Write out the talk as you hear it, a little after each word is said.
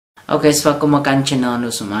Ok, so có một kênh channel nữa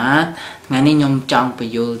SamAth. Ngày nay nhóm trong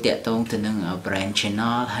video tiện tông từ nâng brand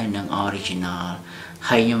channel hay nâng original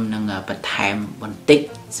hay nhóm nâng bật tham bật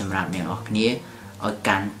tích xem ra này ở kia ở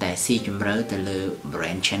kênh tại si chấm rớ từ lừa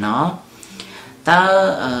brand channel. Ta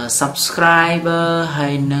subscriber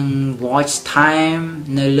hay nâng watch time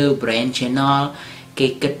nơi lừa brand channel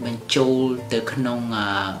cái kết bên châu từ nông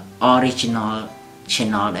original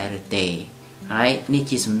channel đại tệ. Đấy, ní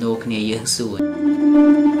chỉ sum nô kia dương xuôi.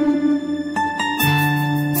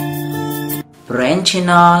 Brand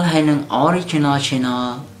channel hay nâng original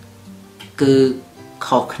channel cứ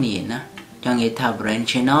khó khăn nè, cho người ta brand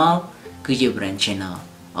channel cứ chỉ brand channel,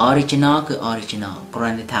 original cứ original,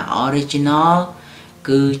 còn người ta original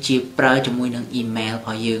cứ chỉប្រើជាមួយនឹង email រប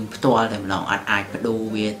ស់យើងផ្ទាល់តែម្ដងអត់អាចបដូរ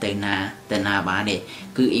វាទៅណាបានទេ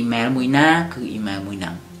គឺ email មួយណាគឺ email មួយហ្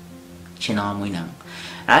នឹង channel មួយហ្នឹង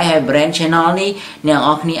ហើយ brand channel នេះអ្នកន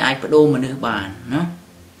រគ្នាអាចបដូរមនុស្សបានណា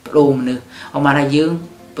បដូរមនុស្សអមថាយើង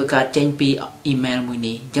បង្កើតចេញពី email មួយ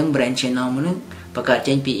នេះអញ្ចឹង brand channel មួយនេះបង្កើត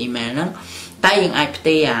ចេញពី email ហ្នឹងតែយើងអាចផ្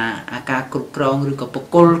ទេរអាការគ្រប់គ្រងឬក៏បក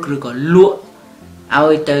គលឬក៏លក់ឲ្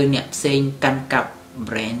យទៅអ្នកផ្សេងកាន់កាប់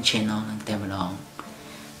brand channel ហ្នឹងតែម្ដង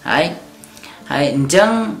ហើយអញ្ចឹង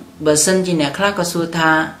បើសិនជាអ្នកខ្លះក៏សួរ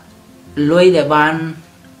ថាលុយដែលបាន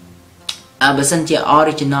បើសិនជា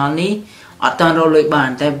original នេះអត់តរលុយបាន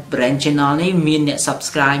តែ brand channel នេះមានអ្នក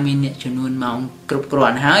subscribe មានអ្នកចំនួនម៉ោងគ្រប់គ្រា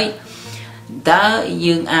ន់ហើយតើ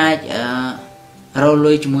យើងអាចរ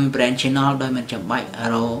លុយជាមួយ brand channel ដោយមិនចាំបាច់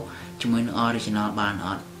រជាមួយនឹង original បានអ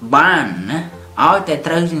ត់បានណាឲ្យតែ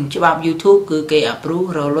ត្រូវនឹងច្បាប់ YouTube គឺគេ approve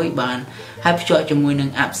រលុយបានហើយភ្ជាប់ជាមួយនឹង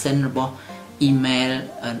absence របស់ email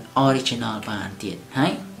original បានទៀតហើ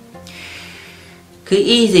យគឺ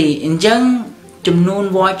easy អញ្ចឹងចំនួន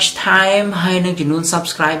watch time ហើយនឹងចំនួន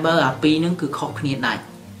subscriber អាពីរហ្នឹងគឺខុសគ្នាដាច់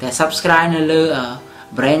តែ subscribe នៅលើ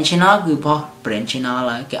brand channel គឺបោះ brand channel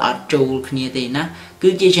ហើយគេអត់ចូលគ្នាទេណាគឺ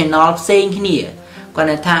ជា channel ផ្សេងគ្នាគា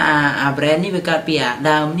ត់ថាអា brand នេះវាកើតពីអា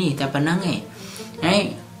ដើមនេះតែប៉ុណ្្នឹងឯងហើយ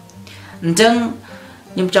អញ្ចឹង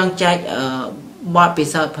ខ្ញុំចង់ចែកបទពិ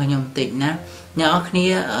សោធន៍របស់ខ្ញុំបន្តិចណាអ្នកនរគ្នា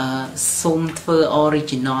សូមធ្វើ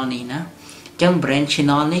original នេះណាអញ្ចឹង brand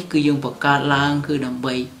channel នេះគឺយើងបង្កើតឡើងគឺដើម្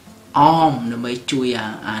បីដើម្បីជួយ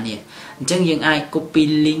អានេះអញ្ចឹងយើងអាច copy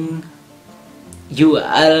link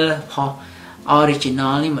URL របស់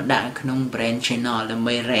original នេះមកដាក់ក្នុង brand channel ដើម្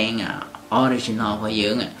បី rank original របស់យើ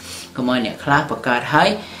ងកុំឲ្យអ្នកខ្លះបង្កើតហើយ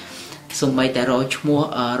សូម្បីតែរកឈ្មោះ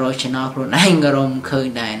រក channel ខ្លួនឯងក៏រំឃើញ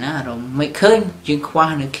ដែរណារំមិនឃើញយើងខ្វះ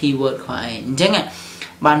នៅ keyword ខ្វះអីអញ្ចឹង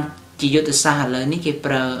បានជាយុទ្ធសាស្ត្រឥឡូវនេះគេ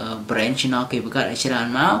ប្រើ brand channel គេបង្កើតឲ្យច្រើន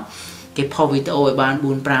មកគេផុសវីដេអូឲ្យបាន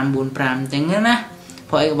45ទាំងហ្នឹងណា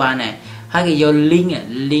ផុសអីក៏បានដែរហើយគេយក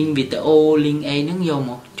link វីដេអូ link អីហ្នឹងយក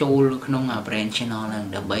មកចូលក្នុង brand channel ហ្នឹង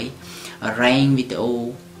ដើម្បី rank វីដេអូ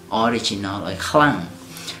original ឲ្យខ្លាំង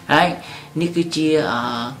ហើយនេះគឺជា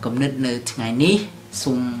គំនិតនៅថ្ងៃនេះ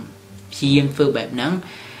សូមព្យាយាមធ្វើបែបហ្នឹង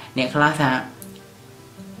អ្នកខ្លះថា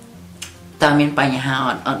តើមានបញ្ហា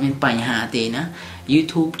អត់មានបញ្ហាទេណា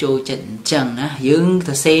YouTube ចូលចិត្តអញ្ចឹងណាយើង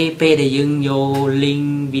ទៅសេពេលដែលយើងយក link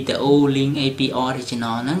វីដេអូ link AP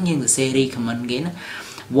original ហ្នឹងយើងទៅសេ recommend គេណា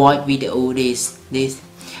watch video this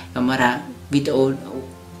កាមេរ៉ា video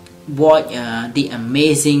watch the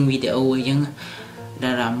amazing video អញ្ចឹង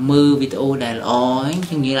ដែលមើលវីដេអូដែលល្អអញ្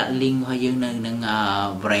ចឹងយើងដាក់ link របស់យើងនៅនឹង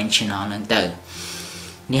brand channel ហ្នឹងទៅ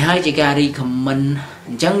នេះហើយជាការ recommend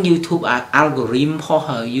អញ្ចឹង YouTube algorithm ផុស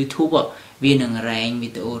YouTube វានឹង rank វី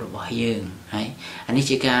ដេអូរបស់យើងហើយអានេះ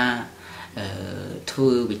ជាការធ្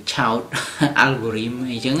វើវិឆោត algorithm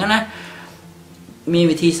អញ្ចឹងណាមាន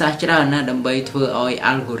វិធីសាស្ត្រច្រើនណាដើម្បីធ្វើឲ្យ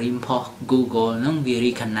algorithm ផុស Google ហ្នឹងវា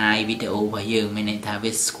recognize វីដេអូរបស់យើងមានន័យថា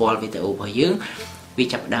វាស្គាល់វីដេអូរបស់យើងវា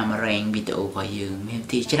ចាប់ផ្ដើម rank វីដេអូរបស់យើងមានវិ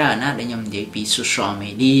ធីច្រើនណាដែលខ្ញុំនិយាយពី social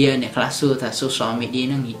media អ្នកខ្លះសួរថា social media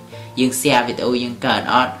ហ្នឹងយើង share វីដេអូយើងកើត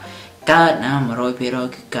អត់កើតណា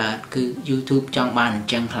 100% គឺកើតគឺ YouTube ចង់បានអ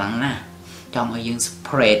ញ្ចឹងខ្លាំងណាស់ចង់ឲ្យយើង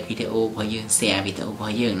spread វីដេអូរបស់យើង share វីដេអូរប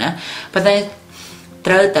ស់យើងណាប៉ុន្តែ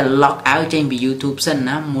ត្រូវតែ log out ចេញពី YouTube សិន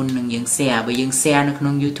ណាមុននឹងយើង share បើយើង share នៅក្នុ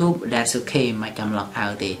ង YouTube that's okay មិនចាំ log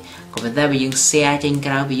out ទេក៏ប៉ុន្តែបើយើង share ចេញ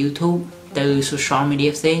ក្រៅពី YouTube ទៅ social media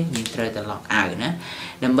ផ្សេងយើងត្រូវតែ log out ណា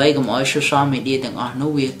ដើម្បីកុំឲ្យ social media ទាំងអស់នោះ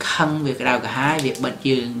វាខឹងវាក្តៅក្រហាយវាបិទ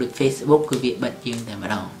យើងដូច Facebook គឺវាបិទយើងតែម្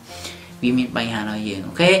ដងវាមានបញ្ហាដល់យើង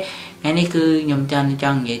អូខេថ្ងៃនេះគឺខ្ញុំចង់និ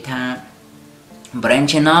យាយថា brand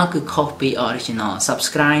channel គឺខុសពី original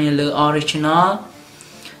subscribe នៅលើ original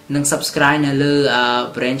និង subscribe នៅលើ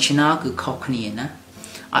brand channel គឺខុសគ្នាណា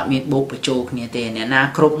អត់មានបូកបញ្ចូលគ្នាទេអ្នកណា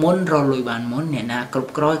គ្រប់មុនរលុយបានមុនអ្នកណាគ្រ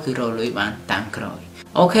ប់ក្រោយគឺរលុយបានតាមក្រោយ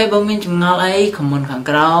អូខេបើមានចម្ងល់អី comment ខាង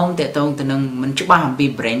ក្រោមតេតងទៅនឹងមិនច្បាស់អំពី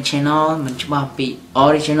brand channel មិនច្បាស់អំពី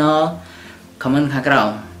original comment ខាងក្រោ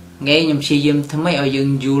ម nghe nhầm chi dùm thầm mấy ở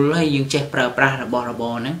dương dùl hay dương chép pra pra là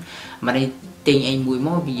bò nè mà đây tình anh mùi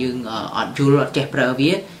mốt vì dương ở dùl ở chép pra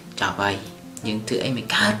viết trả vậy dương thử anh mới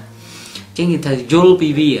cắt chứ như thời dùl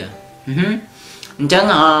pv à chẳng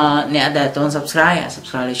nè để tôi subscribe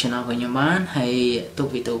channel của nhóm bạn hay tôi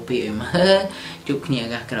bị mà chúc nhà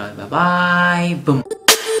gà rồi bye bye boom